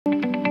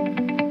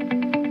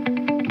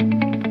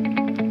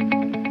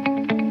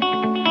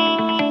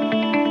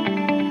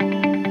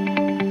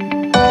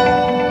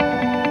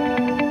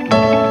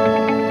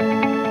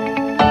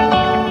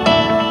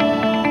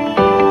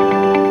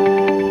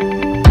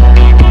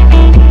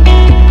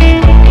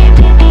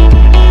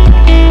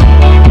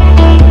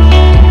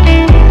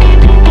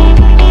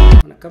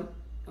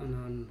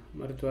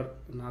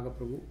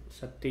நாகப்பிரபு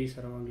சக்தி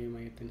சரவாங்கி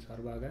மையத்தின்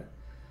சார்பாக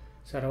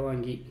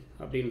சரவாங்கி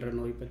அப்படின்ற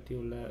நோய் பற்றி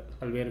உள்ள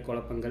பல்வேறு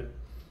குழப்பங்கள்,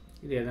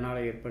 இது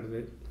எதனால் ஏற்படுது,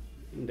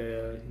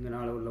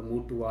 இதனால் உள்ள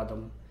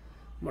மூட்டுவாதம்,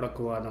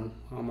 முடக்குவாதம்,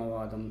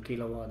 ஆமவாதம்,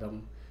 கீழவாதம்,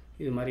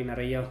 இது மாதிரி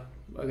நிறையா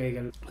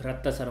வகைகள்,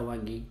 இரத்த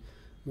சரவாங்கி,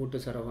 மூட்டு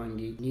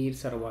சரவாங்கி,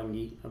 நீர்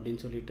சரவாங்கி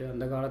அப்படின்னு சொல்லிட்டு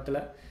அந்த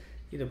காலத்தில்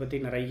இதை பற்றி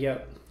நிறையா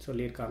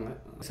சொல்லியிருக்காங்க.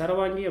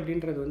 சரவாங்கி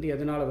அப்படின்றது வந்து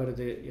எதனால்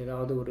வருது,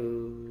 ஏதாவது ஒரு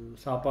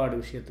சாப்பாடு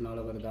விஷயத்தினால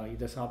வருதா,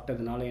 இதை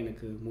சாப்பிட்டதுனால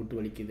எனக்கு மூட்டு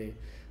வலிக்குது,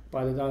 இப்போ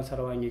அதுதான்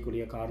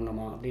சரவாங்கிக்கூடிய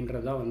காரணமா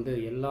அப்படின்றது தான் வந்து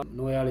எல்லா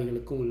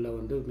நோயாளிகளுக்கும் உள்ள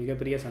வந்து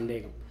மிகப்பெரிய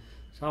சந்தேகம்.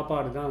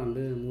 சாப்பாடு தான்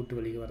வந்து மூட்டு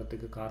வலி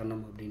வரத்துக்கு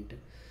காரணம் அப்படின்ட்டு.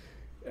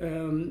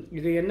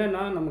 இது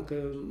என்னென்னா, நமக்கு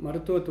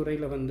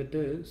மருத்துவத்துறையில்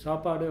வந்துட்டு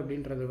சாப்பாடு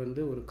அப்படின்றது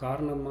வந்து ஒரு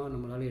காரணமாக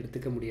நம்மளால்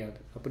எடுத்துக்க முடியாது.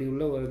 அப்படி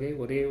உள்ள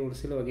ஒரே ஒரு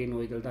சில வகை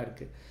நோய்கள் தான்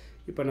இருக்குது.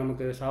 இப்போ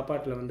நமக்கு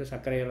சாப்பாட்டில் வந்து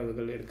சர்க்கரை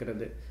அளவுகள்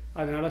இருக்கிறது,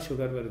 அதனால்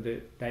சுகர் வருது,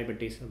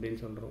 டயபெட்டிஸ் அப்படின்னு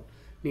சொல்கிறோம்,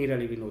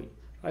 நீரிழிவு நோய்.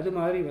 அது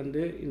மாதிரி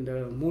வந்து இந்த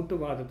மூட்டு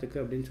வாதத்துக்கு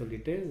அப்படின்னு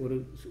சொல்லிட்டு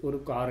ஒரு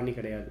காரணி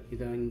கிடையாது.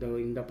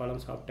 இந்த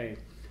பழம் சாப்பிட்டேன்,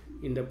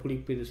 இந்த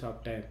புளிப்பு இது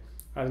சாப்பிட்டேன்,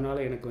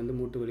 அதனால் எனக்கு வந்து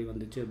மூட்டு வலி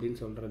வந்துச்சு அப்படின்னு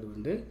சொல்கிறது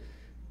வந்து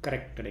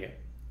கரெக்ட் கிடையாது.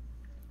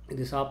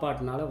 இது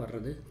சாப்பாட்டினால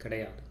வர்றது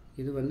கிடையாது.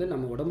 இது வந்து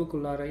நம்ம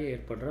உடம்புக்குள்ளார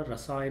ஏற்படுற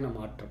ரசாயன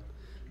மாற்றம்.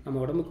 நம்ம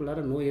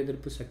உடம்புக்குள்ளார நோய்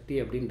எதிர்ப்பு சக்தி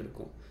அப்படின்னு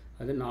இருக்கும்.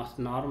 அது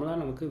நார்மலாக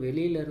நமக்கு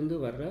வெளியிலேருந்து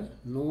வர்ற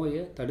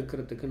நோயை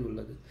தடுக்கிறதுக்குன்னு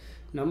உள்ளது.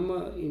 நம்ம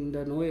இந்த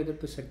நோய்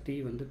எதிர்ப்பு சக்தி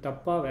வந்து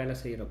தப்பாக வேலை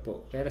செய்கிறப்போ,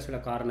 வேறு சில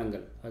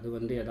காரணங்கள், அது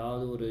வந்து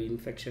ஏதாவது ஒரு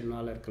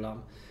இன்ஃபெக்ஷனால்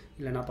இருக்கலாம்,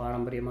 இல்லைனா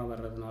பாரம்பரியமாக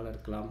வர்றதுனால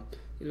இருக்கலாம்,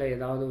 இல்லை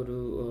ஏதாவது ஒரு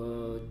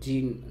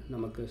ஜீன்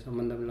நமக்கு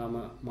சம்மந்தம்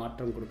இல்லாமல்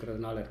மாற்றம்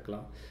கொடுக்கறதுனால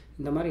இருக்கலாம்.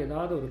 இந்த மாதிரி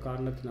ஏதாவது ஒரு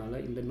காரணத்தினால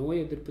இந்த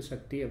நோய் எதிர்ப்பு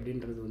சக்தி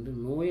அப்படின்றது வந்து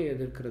நோயை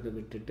எதிர்க்கிறத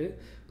விட்டுட்டு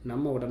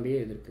நம்ம உடம்பையே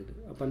எதிர்க்குது.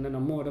 அப்போ அந்த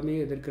நம்ம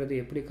உடம்பையே எதிர்க்கிறது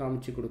எப்படி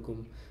காமிச்சு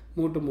கொடுக்கும்?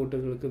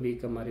 மூட்டுகளுக்கு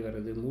வீக்கம் மாதிரி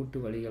வர்றது, மூட்டு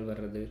வலிகள்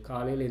வர்றது,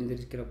 காலையில்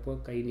எந்திரிக்கிறப்போ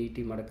கை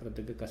நீட்டி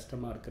மடக்கிறதுக்கு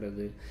கஷ்டமாக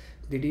இருக்கிறது,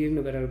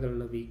 திடீர்னு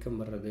விரல்களில் வீக்கம்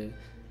வர்றது,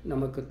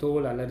 நமக்கு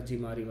தோல் அலர்ஜி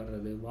மாதிரி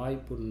வர்றது,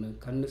 வாய்ப்புண்ணு,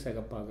 கண்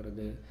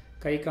சிகப்பாகிறது,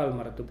 கை கால்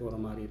மரத்து போகிற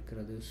மாதிரி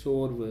இருக்கிறது,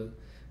 சோர்வு,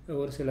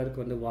 ஒரு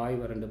சிலருக்கு வந்து வாய்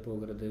வறண்டு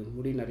போகிறது,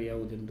 முடி நிறையா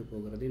உதிர்ந்து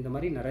போகிறது, இந்த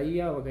மாதிரி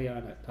நிறையா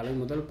வகையான தலை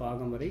முதல்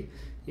பாகம் வரை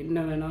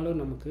என்ன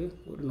வேணாலும் நமக்கு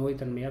ஒரு நோய்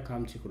தன்மையாக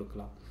காமிச்சு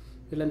கொடுக்கலாம்.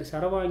 இதில் இந்த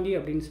சரவாங்கி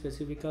அப்படின்னு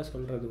ஸ்பெசிஃபிக்காக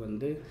சொல்கிறது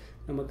வந்து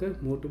நமக்கு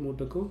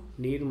மூட்டுக்கும்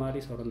நீர் மாதிரி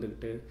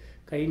சுரந்துக்கிட்டு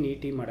கை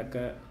நீட்டி மடக்க,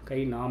 கை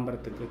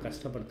நாம்புறத்துக்கு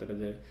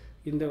கஷ்டப்படுத்துறது,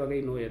 இந்த வகை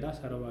நோயை தான்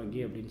சரவாங்கி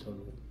அப்படின்னு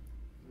சொல்லுவோம்.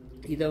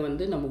 இதை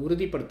வந்து நம்ம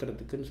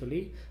உறுதிப்படுத்துறதுக்குன்னு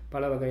சொல்லி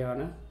பல வகையான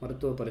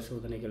மருத்துவ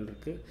பரிசோதனைகள்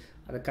இருக்குது.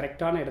 அதை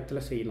கரெக்டான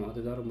இடத்துல செய்யணும்,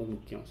 அதுதான் ரொம்ப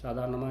முக்கியம்.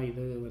 சாதாரணமாக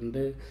இது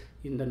வந்து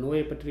இந்த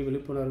நோயை பற்றி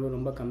விழிப்புணர்வு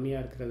ரொம்ப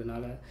கம்மியாக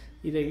இருக்கிறதுனால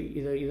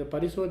இதை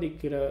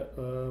பரிசோதிக்கிற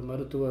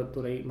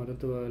மருத்துவத்துறை,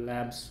 மருத்துவ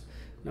லேப்ஸ்,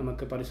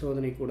 நமக்கு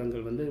பரிசோதனை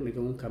கூடங்கள் வந்து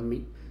மிகவும் கம்மி.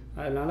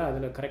 அதனால்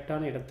அதில்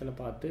கரெக்டான இடத்துல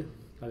பார்த்து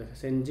அதை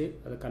செஞ்சு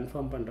அதை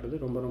கன்ஃபார்ம் பண்ணுறது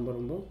ரொம்ப ரொம்ப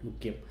ரொம்ப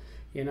முக்கியம்.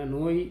 ஏன்னா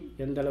நோய்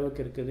எந்த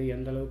அளவுக்கு இருக்குது,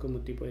 எந்த அளவுக்கு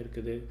முத்தி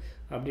போயிருக்குது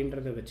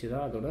அப்படின்றத வச்சு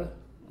தான்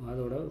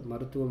அதோட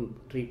மருத்துவம்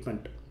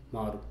ட்ரீட்மெண்ட்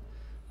மாறும்.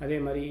 அதே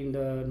மாதிரி இந்த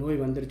நோய்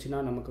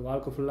வந்துருச்சுன்னா நமக்கு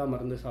வாழ்க்கை ஃபுல்லாக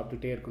மருந்து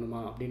சாப்பிட்டுட்டே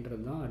இருக்கணுமா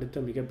அப்படின்றது தான்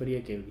அடுத்த மிகப்பெரிய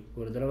கேள்வி.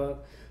 ஒரு தடவை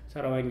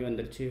சரவாங்கி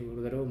வந்துருச்சு, ஒரு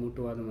தடவை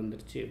மூட்டுவாதம்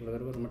வந்துருச்சு, ஒரு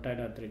தடவை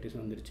ருமட்டாய்டு ஆர்த்ரைட்டிஸ்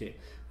வந்துருச்சு,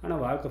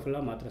 ஆனால் வாழ்க்கை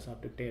ஃபுல்லாக மாத்திரை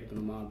சாப்பிட்டுக்கிட்டே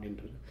இருக்கணுமா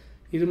அப்படின்றது.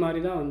 இது மாதிரி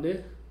தான் வந்து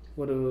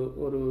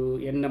ஒரு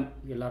எண்ணம்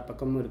எல்லார்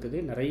பக்கமும் இருக்குது.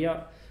 நிறையா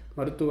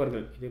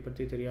மருத்துவர்கள், இதை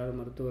பற்றி தெரியாத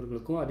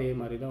மருத்துவர்களுக்கும் அதே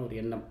மாதிரி தான் ஒரு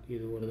எண்ணம்.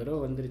 இது ஒரு தடவை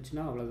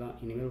வந்துருச்சுன்னா அவ்வளோதான்,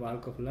 இனிமேல்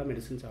வாழ்க்கை ஃபுல்லாக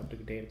மெடிசன்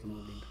சாப்பிட்டுக்கிட்டே இருக்கணும்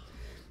அப்படின்ட்டு.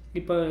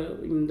 இப்போ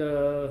இந்த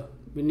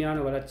விஞ்ஞான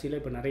வளர்ச்சியில்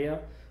இப்போ நிறையா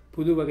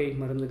புது வகை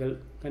மருந்துகள்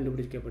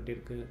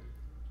கண்டுபிடிக்கப்பட்டிருக்கு.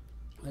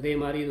 அதே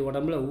மாதிரி இது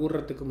உடம்புல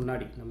ஊறுறதுக்கு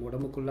முன்னாடி, நம்ம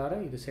உடம்புக்குள்ளார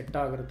இது செட்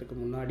ஆகிறதுக்கு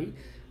முன்னாடி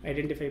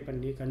ஐடென்டிஃபை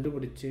பண்ணி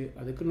கண்டுபிடிச்சி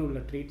அதுக்குன்னு உள்ள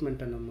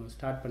ட்ரீட்மெண்ட்டை நம்ம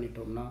ஸ்டார்ட்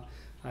பண்ணிட்டோம்னா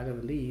அதை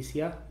வந்து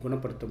ஈஸியாக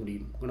குணப்படுத்த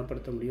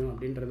முடியும்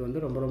அப்படின்றது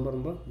வந்து ரொம்ப ரொம்ப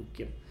ரொம்ப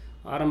முக்கியம்.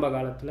 ஆரம்ப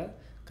காலத்தில்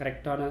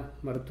கரெக்டான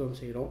மருத்துவம்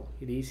செய்கிறோம்,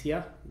 இது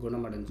ஈஸியாக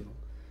குணமடைஞ்சிடும்.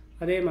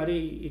 அதே மாதிரி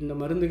இந்த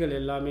மருந்துகள்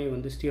எல்லாமே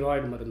வந்து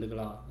ஸ்டீராய்டு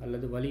மருந்துகளா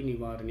அல்லது வலி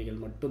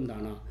நிவாரணிகள்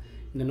மட்டும்தானா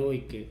இந்த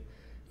நோய்க்கு?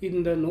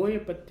 இந்த நோயை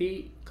பற்றி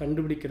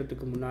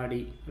கண்டுபிடிக்கிறதுக்கு முன்னாடி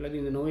அல்லது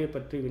இந்த நோயை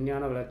பற்றி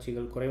விஞ்ஞான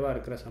வளர்ச்சிகள் குறைவாக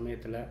இருக்கிற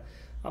சமயத்தில்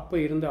அப்போ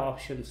இருந்த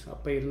ஆப்ஷன்ஸ்,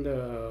 அப்போ இருந்த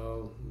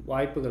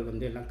வாய்ப்புகள்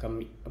வந்து எல்லாம்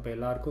கம்மி. அப்போ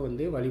எல்லாருக்கும்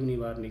வந்து வலி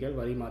நிவாரணிகள்,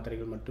 வலி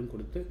மாத்திரைகள் மட்டும்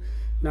கொடுத்து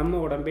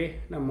நம்ம உடம்பை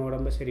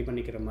சரி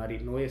பண்ணிக்கிற மாதிரி,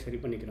 நோயை சரி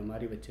பண்ணிக்கிற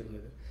மாதிரி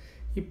வச்சுருந்தது.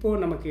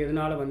 இப்போது நமக்கு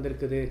எதனால்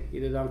வந்திருக்குது,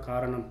 இதுதான்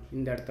காரணம்,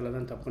 இந்த இடத்துல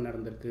தான் தப்பு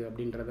நடந்திருக்கு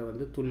அப்படின்றத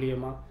வந்து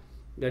துல்லியமாக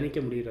கணிக்க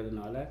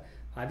முடிகிறதுனால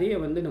அதையே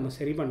வந்து நம்ம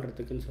சரி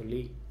பண்ணுறதுக்குன்னு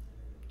சொல்லி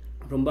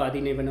ரொம்ப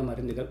அதிநவீன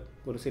மருந்துகள்,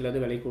 ஒரு சிலது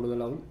விலை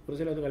கூடுதலாகவும் ஒரு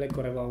சிலது விலை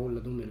குறைவாகவும்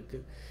உள்ளதும்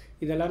இருக்குது.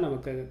 இதெல்லாம்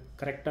நமக்கு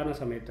கரெக்டான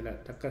சமயத்தில்,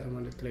 தக்க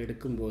சமயத்தில்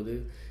எடுக்கும்போது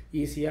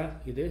ஈஸியாக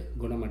இது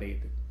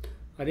குணமடையுது.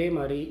 அதே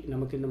மாதிரி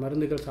நமக்கு இந்த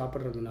மருந்துகள்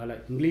சாப்பிட்றதுனால,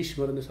 இங்கிலீஷ்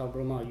மருந்து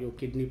சாப்பிட்றோமா, ஐயோ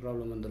கிட்னி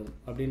ப்ராப்ளம் வந்துடும்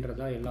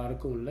அப்படின்றதா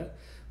எல்லாருக்கும் உள்ள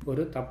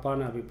ஒரு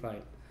தப்பான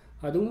அபிப்பிராயம்.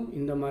 அதுவும்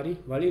இந்த மாதிரி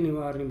வலி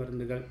நிவாரணி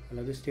மருந்துகள்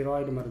அல்லது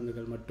ஸ்டெராய்டு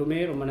மருந்துகள் மட்டுமே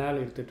ரொம்ப நாள்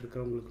எடுத்துகிட்டு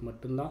இருக்கிறவங்களுக்கு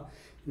மட்டும்தான்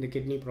இந்த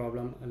கிட்னி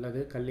ப்ராப்ளம் அல்லது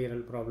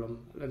கல்லீரல் ப்ராப்ளம்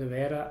அல்லது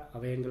வேறு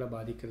அவயங்களை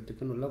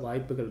பாதிக்கிறதுக்குன்னு உள்ள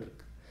வாய்ப்புகள்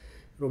இருக்குது.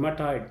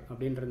 ருமட்டாய்டு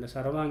அப்படின்ற இந்த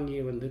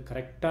சரவாங்கியை வந்து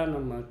கரெக்டாக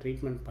நம்ம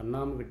ட்ரீட்மெண்ட்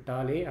பண்ணாமல்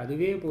விட்டாலே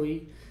அதுவே போய்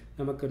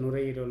நமக்கு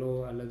நுரையீரலோ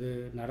அல்லது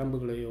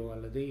நரம்புகளையோ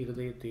அல்லது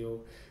இருதயத்தையோ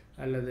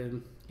அல்லது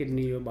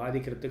கிட்னியோ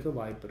பாதிக்கிறதுக்கு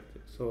வாய்ப்பு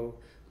இருக்குது. ஸோ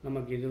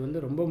நமக்கு இது வந்து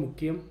ரொம்ப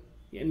முக்கியம்.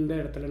 எந்த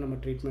இடத்துல நம்ம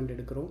ட்ரீட்மெண்ட்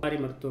எடுக்கிறோம், மாதிரி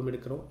மருத்துவம்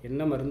எடுக்கிறோம்,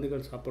 என்ன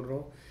மருந்துகள்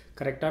சாப்பிட்றோம்,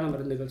 கரெக்டான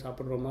மருந்துகள்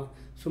சாப்பிட்றோமா,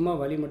 சும்மா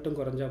வலி மட்டும்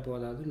குறைஞ்சா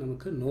போதாது,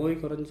 நமக்கு நோய்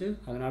குறைஞ்சு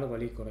அதனால்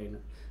வலி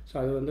குறையணும். ஸோ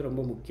அது வந்து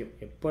ரொம்ப முக்கியம்.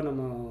 எப்போ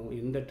நம்ம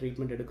எந்த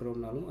ட்ரீட்மெண்ட்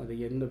எடுக்கிறோம்னாலும் அது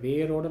எந்த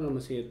வேரோடு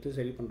நம்ம சேர்த்து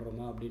சரி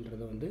பண்ணுறோமா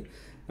அப்படின்றத வந்து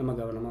நம்ம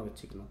கவனமாக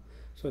வச்சுக்கணும்.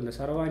 ஸோ இந்த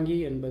சரவாங்கி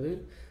என்பது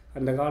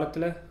அந்த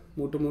காலத்தில்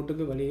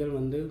மூட்டுக்கு வலிகள்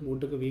வந்து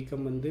மூட்டுக்கு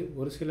வீக்கம் வந்து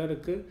ஒரு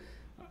சிலருக்கு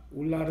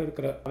உள்ளார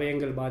இருக்கிற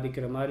அவயங்கள்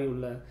பாதிக்கிற மாதிரி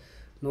உள்ள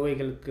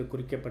நோய்களுக்கு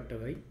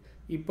குறிக்கப்பட்டவை.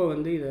 இப்போ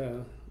வந்து இதை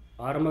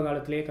ஆரம்ப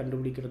காலத்திலே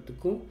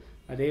கண்டுபிடிக்கிறதுக்கும்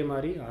அதே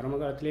மாதிரி ஆரம்ப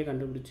காலத்திலே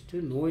கண்டுபிடிச்சிட்டு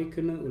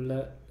நோய்க்குன்னு உள்ள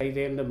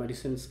கைதேர்ந்த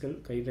மெடிசன்ஸ்கள்,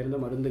 கைதேர்ந்த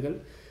மருந்துகள்,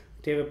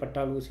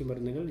 தேவைப்பட்டால் ஊசி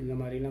மருந்துகள் இந்த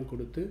மாதிரிலாம்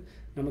கொடுத்து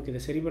நமக்கு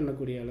இதை சரி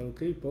பண்ணக்கூடிய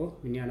அளவுக்கு இப்போது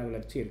விஞ்ஞான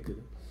வளர்ச்சி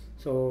இருக்குது.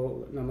 ஸோ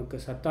நமக்கு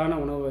சத்தான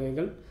உணவு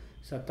வகைகள்,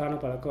 சத்தான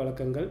பழக்க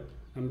வழக்கங்கள்,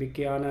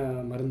 நம்பிக்கையான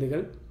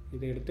மருந்துகள்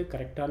இதை எடுத்து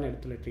கரெக்டான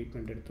இடத்துல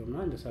ட்ரீட்மெண்ட்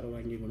எடுத்தோம்னா இந்த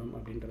சரவாங்கி குணம்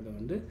அப்படின்றத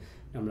வந்து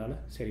நம்மளால்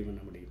சரி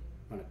பண்ண முடியும்.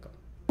 வணக்கம்.